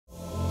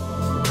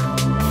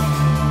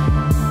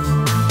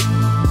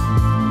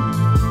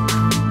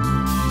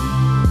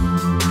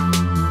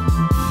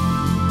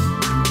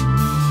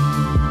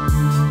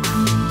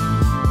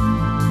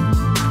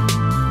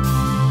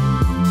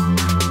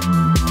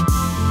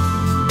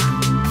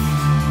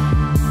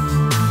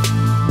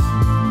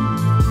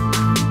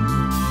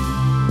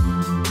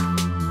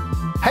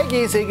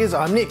Gear Seekers,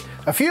 I'm Nick.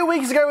 A few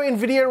weeks ago,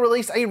 NVIDIA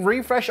released a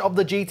refresh of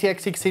the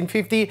GTX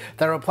 1650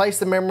 that replaced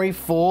the memory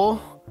for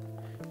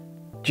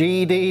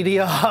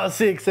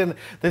GDDR6, and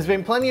there's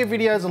been plenty of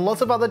videos and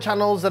lots of other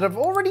channels that have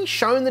already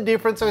shown the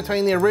difference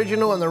between the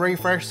original and the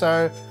refresh,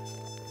 so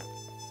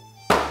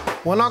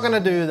we're not gonna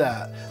do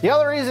that. The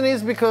other reason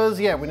is because,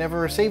 yeah, we never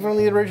received one of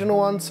the original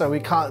ones, so we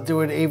can't do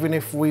it even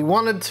if we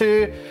wanted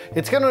to.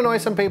 It's gonna annoy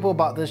some people,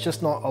 but there's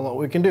just not a lot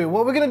we can do.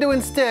 What we're gonna do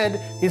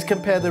instead is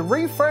compare the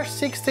refresh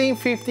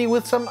 1650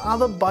 with some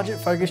other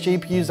budget-focused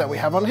GPUs that we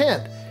have on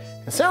hand.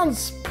 It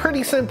sounds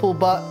pretty simple,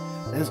 but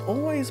there's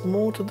always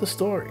more to the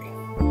story.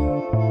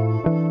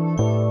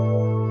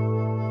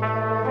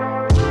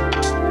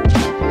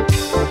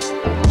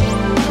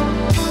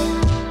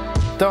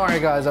 Don't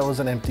worry guys, that was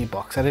an empty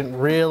box. I didn't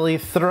really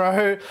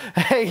throw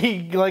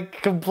a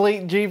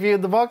complete GPU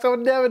in the box. I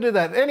would never do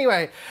that.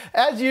 Anyway,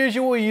 as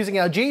usual, we're using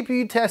our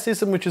GPU test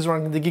system, which is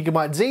running the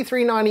Gigabyte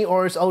Z390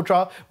 Aorus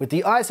Ultra with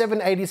the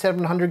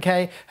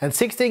i7-8700K and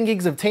 16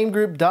 gigs of Team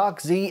Group Dark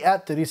Z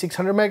at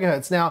 3600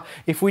 MHz. Now,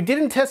 if we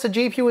didn't test a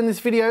GPU in this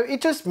video,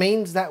 it just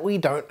means that we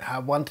don't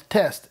have one to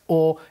test.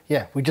 Or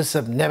yeah, we just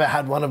have never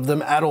had one of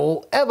them at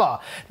all, ever.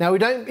 Now, we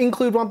don't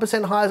include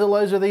 1% highs or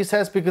lows with these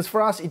tests because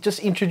for us, it just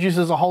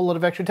introduces a whole lot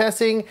of extra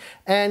testing,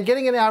 and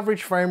getting an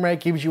average frame rate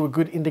gives you a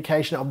good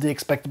indication of the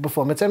expected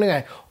performance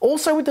anyway.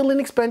 Also with the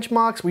Linux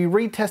benchmarks, we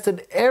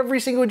retested every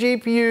single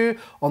GPU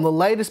on the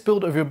latest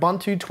build of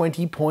Ubuntu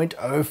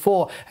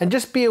 20.04. And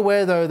just be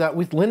aware though that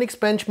with Linux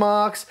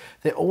benchmarks,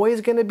 they're always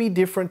going to be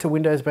different to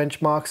Windows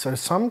benchmarks, so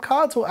some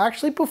cards will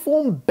actually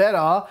perform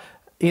better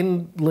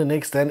in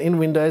Linux than in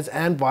Windows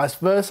and vice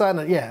versa.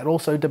 And yeah, it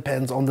also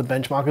depends on the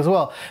benchmark as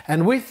well.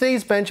 And with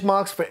these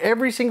benchmarks, for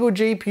every single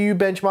GPU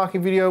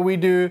benchmarking video we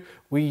do,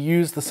 we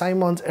use the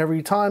same ones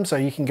every time. So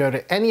you can go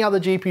to any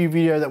other GPU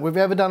video that we've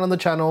ever done on the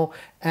channel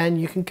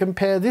and you can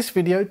compare this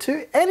video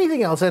to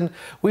anything else. And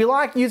we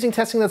like using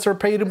testing that's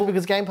repeatable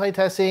because gameplay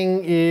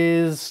testing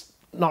is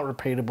not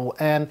repeatable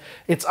and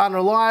it's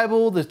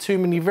unreliable. There's too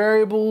many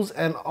variables,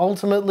 and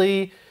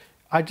ultimately,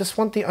 I just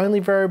want the only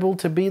variable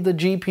to be the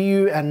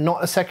GPU and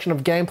not a section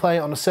of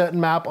gameplay on a certain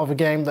map of a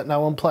game that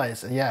no one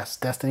plays. And yes,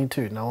 Destiny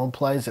 2, no one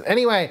plays it.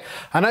 Anyway,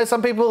 I know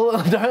some people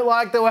don't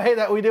like the way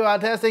that we do our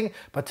testing,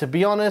 but to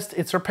be honest,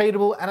 it's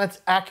repeatable and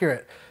it's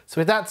accurate.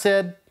 So with that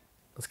said,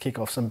 let's kick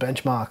off some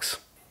benchmarks.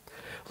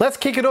 Let's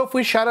kick it off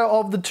with Shadow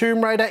of the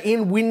Tomb Raider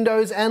in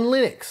Windows and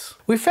Linux.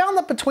 We found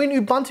that between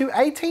Ubuntu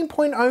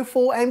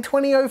 18.04 and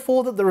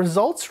 2004 that the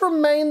results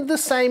remained the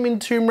same in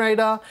Tomb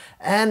Raider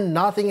and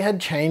nothing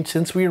had changed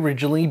since we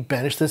originally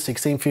benched the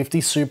 1650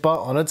 Super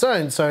on its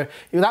own. So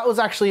that was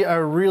actually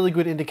a really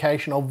good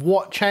indication of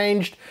what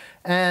changed.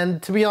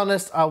 And to be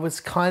honest, I was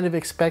kind of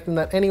expecting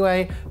that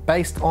anyway,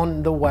 based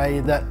on the way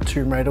that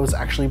Tomb Raider was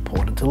actually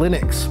ported to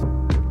Linux.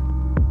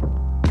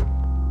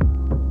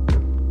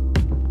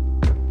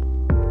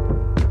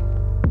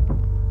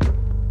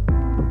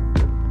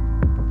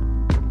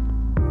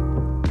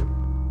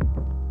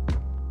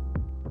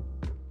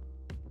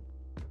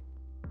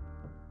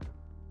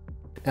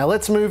 Now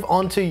let's move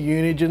on to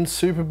Unigine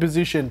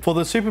Superposition. For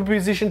the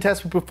Superposition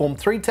test, we performed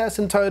 3 tests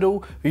in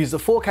total. We used the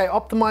 4K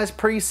optimized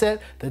preset,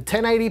 the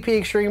 1080p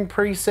extreme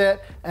preset,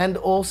 and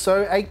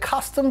also a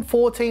custom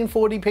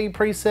 1440p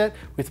preset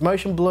with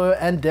motion blur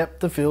and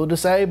depth of field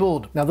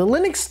disabled. Now the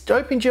Linux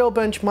OpenGL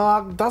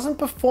benchmark doesn't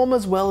perform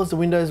as well as the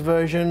Windows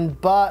version,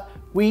 but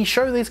we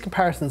show these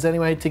comparisons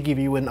anyway to give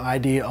you an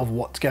idea of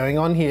what's going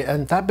on here.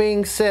 And that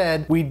being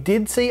said, we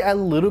did see a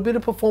little bit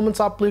of performance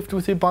uplift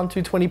with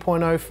Ubuntu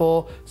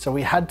 20.04, so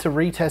we had to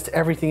retest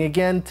everything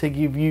again to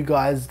give you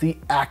guys the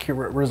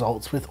accurate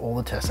results with all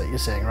the tests that you're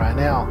seeing right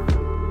now.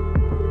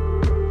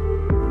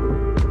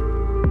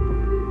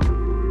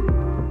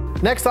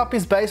 Next up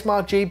is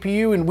Basemark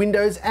GPU in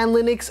Windows and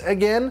Linux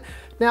again.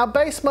 Now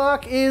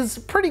Basemark is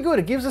pretty good.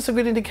 It gives us a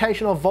good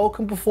indication of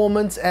Vulkan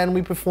performance, and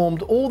we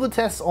performed all the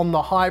tests on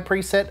the high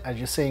preset as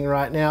you're seeing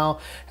right now.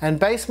 And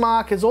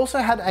Basemark has also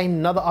had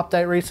another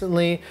update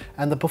recently,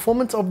 and the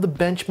performance of the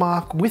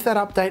benchmark with that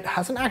update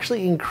hasn't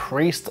actually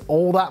increased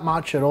all that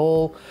much at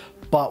all.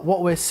 But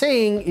what we're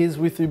seeing is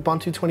with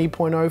Ubuntu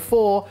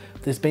 20.04,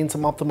 there's been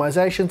some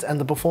optimizations and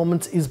the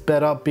performance is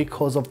better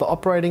because of the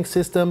operating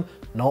system,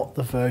 not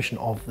the version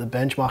of the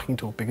benchmarking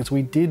tool, because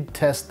we did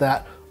test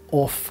that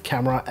off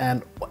camera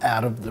and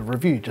out of the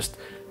review, just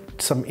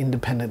some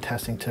independent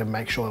testing to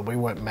make sure that we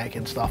weren't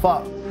making stuff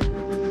up.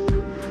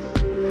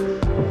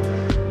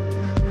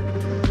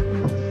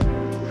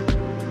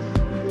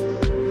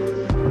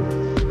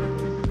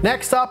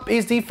 Next up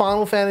is the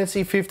Final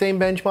Fantasy 15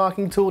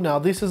 benchmarking tool. Now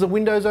this is a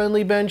Windows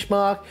only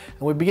benchmark,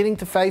 and we're beginning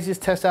to phase this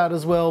test out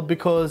as well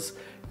because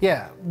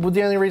yeah, well,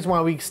 the only reason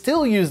why we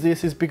still use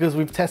this is because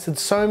we've tested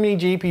so many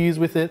GPUs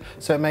with it,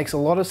 so it makes a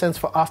lot of sense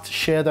for us to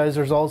share those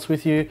results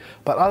with you.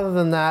 But other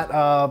than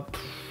that,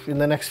 in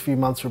the next few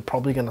months, we're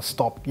probably gonna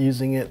stop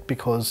using it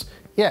because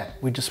yeah,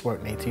 we just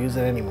won't need to use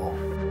it anymore.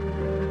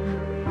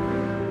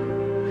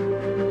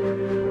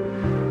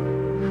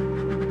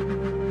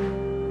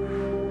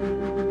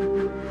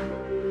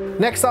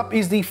 Next up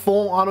is the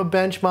For Honor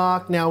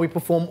benchmark. Now we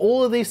perform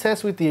all of these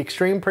tests with the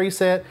Extreme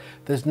preset.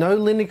 There's no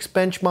Linux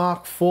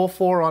benchmark for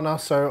For Honor,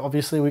 so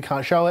obviously we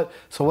can't show it.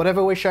 So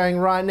whatever we're showing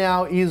right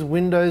now is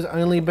Windows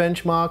only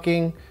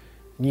benchmarking.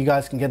 And you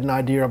guys can get an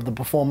idea of the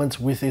performance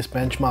with this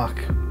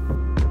benchmark.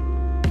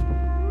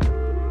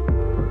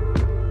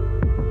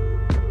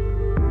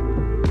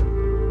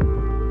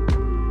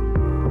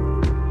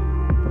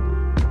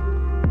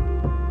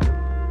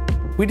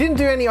 We didn't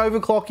do any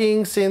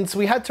overclocking since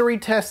we had to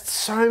retest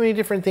so many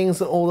different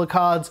things on all the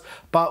cards,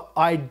 but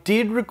I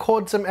did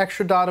record some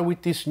extra data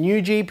with this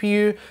new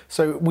GPU.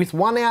 So with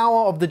 1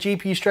 hour of the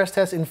GPU stress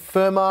test in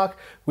Filmmaker,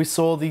 we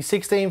saw the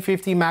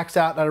 1650 maxed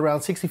out at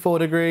around 64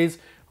 degrees,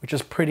 which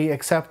is pretty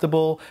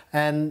acceptable.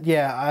 And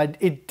yeah,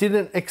 it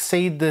didn't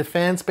exceed the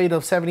fan speed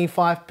of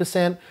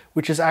 75%,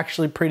 which is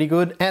actually pretty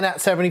good. And at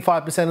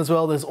 75% as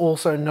well, there's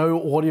also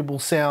no audible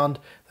sound.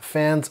 The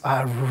fans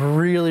are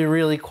really,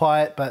 really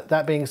quiet, but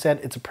that being said,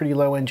 it's a pretty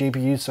low-end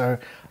GPU, so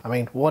I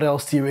mean, what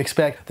else do you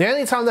expect? The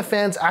only time the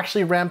fans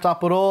actually ramped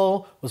up at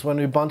all was when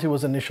Ubuntu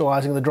was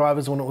initializing the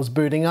drivers when it was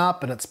booting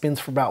up, and it spins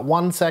for about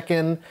 1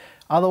 second.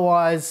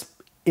 Otherwise,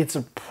 it's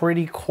a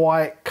pretty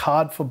quiet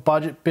card for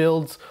budget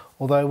builds,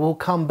 although we'll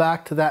come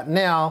back to that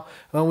now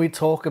when we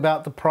talk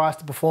about the price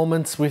to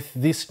performance with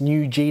this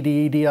new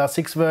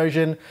GDDR6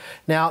 version.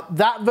 Now,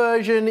 that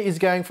version is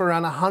going for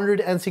around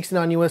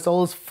 $169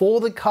 US for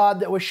the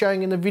card that we're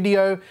showing in the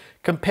video,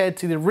 compared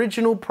to the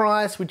original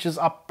price, which is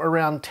up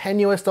around $10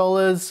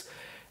 US.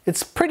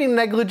 It's pretty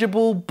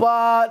negligible,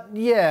 but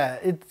yeah,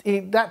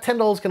 that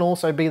 $10 can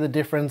also be the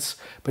difference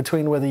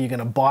between whether you're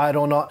gonna buy it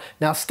or not.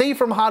 Now, Steve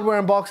from Hardware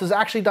Unboxed has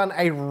actually done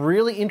a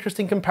really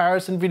interesting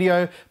comparison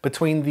video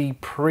between the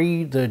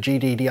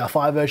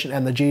GDDR5 version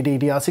and the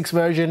GDDR6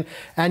 version,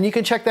 and you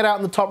can check that out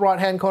in the top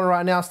right-hand corner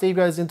right now. Steve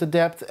goes into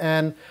depth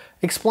and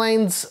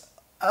explains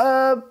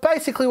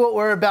basically what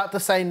we're about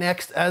to say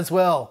next as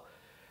well.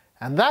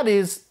 And that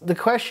is, the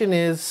question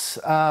is,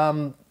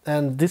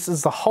 and this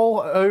is the whole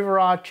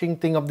overarching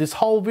thing of this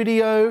whole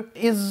video,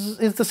 is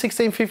the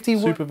 1650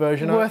 Super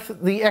version worth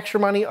the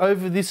extra money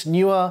over this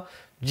newer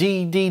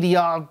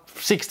GDDR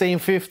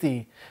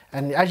 1650?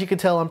 And as you can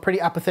tell, I'm pretty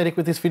apathetic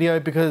with this video,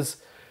 because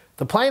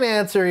the plain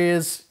answer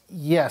is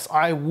yes,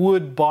 I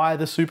would buy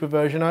the Super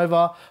version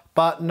over,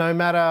 but no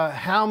matter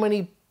how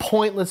many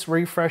pointless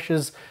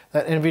refreshes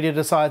that NVIDIA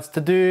decides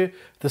to do,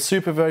 the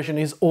Super version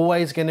is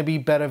always going to be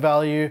better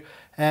value.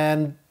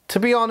 And to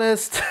be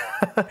honest,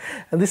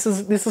 and this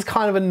is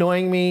kind of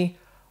annoying me,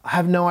 I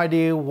have no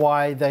idea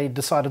why they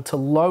decided to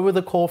lower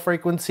the core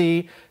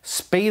frequency,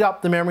 speed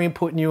up the memory and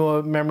put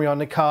newer memory on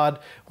the card,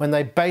 when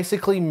they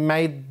basically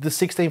made the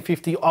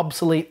 1650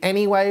 obsolete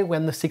anyway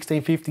when the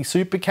 1650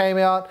 Super came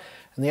out.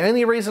 And the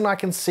only reason I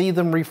can see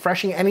them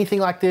refreshing anything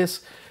like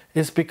this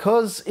is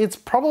because it's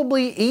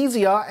probably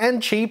easier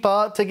and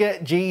cheaper to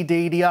get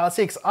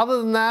GDDR6. Other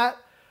than that,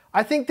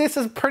 I think this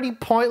is pretty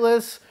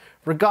pointless.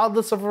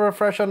 Regardless of a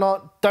refresh or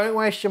not, don't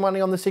waste your money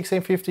on the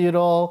 1650 at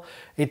all.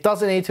 It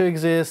doesn't need to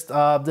exist.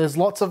 There's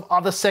lots of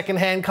other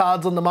secondhand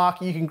cards on the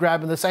market you can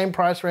grab in the same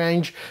price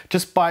range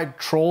just by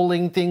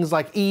trawling things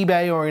like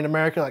eBay, or in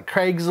America like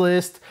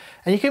Craigslist.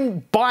 And you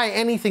can buy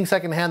anything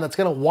secondhand that's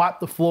gonna wipe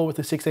the floor with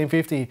the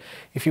 1650.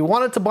 If you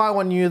wanted to buy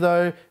one new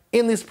though,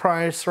 in this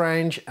price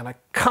range, and I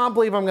can't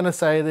believe I'm gonna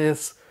say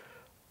this,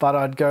 but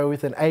I'd go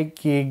with an 8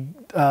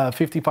 gig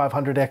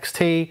 5500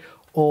 XT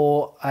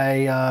or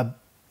a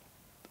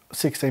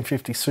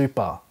 1650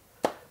 Super.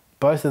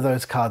 Both of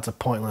those cards are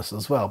pointless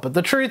as well. But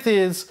the truth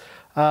is,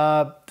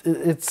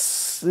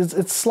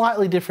 it's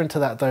slightly different to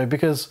that though,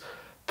 because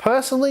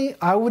personally,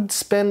 I would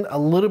spend a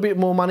little bit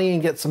more money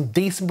and get some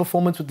decent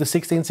performance with the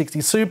 1660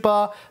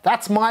 Super.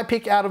 That's my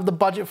pick out of the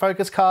budget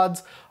focus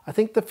cards. I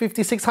think the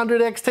 5600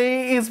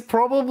 XT is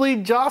probably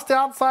just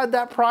outside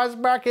that price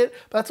bracket,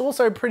 but that's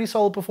also pretty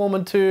solid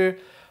performance too.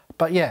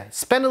 But yeah,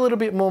 spend a little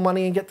bit more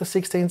money and get the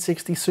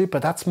 1660 Super.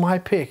 That's my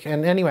pick.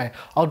 And anyway,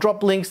 I'll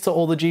drop links to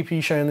all the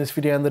GPUs shown in this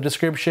video in the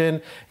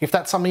description. If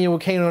that's something you were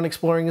keen on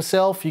exploring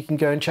yourself, you can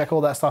go and check all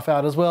that stuff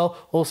out as well.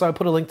 Also, I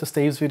put a link to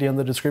Steve's video in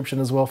the description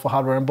as well for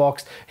Hardware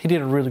Unboxed. He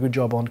did a really good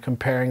job on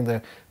comparing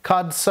the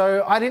cards,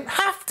 so I didn't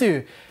have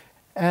to.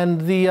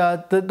 And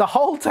the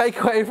whole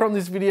takeaway from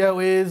this video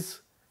is,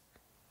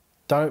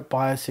 don't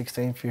buy a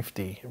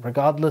 1650,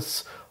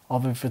 regardless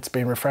of if it's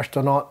been refreshed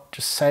or not.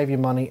 Just save your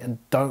money and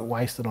don't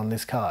waste it on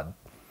this card.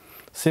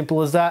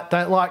 Simple as that.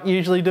 Don't like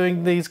usually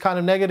doing these kind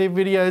of negative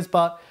videos,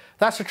 but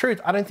that's the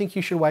truth. I don't think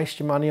you should waste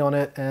your money on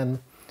it. And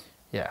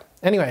yeah.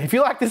 Anyway, if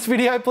you like this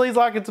video, please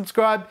like and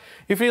subscribe.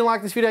 If you didn't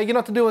like this video, you know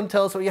what to do, and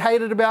tell us what you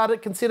hated about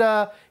it.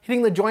 Consider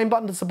hitting the join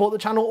button to support the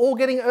channel, or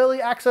getting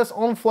early access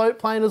on Float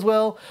Plane as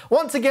well.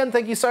 Once again,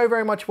 thank you so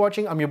very much for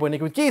watching. I'm your boy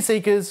Nick with Gear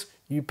Seekers.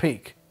 You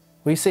peak,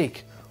 we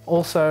seek.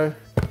 Also,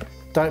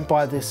 don't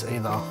buy this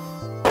either.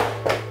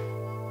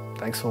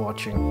 Thanks for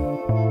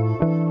watching.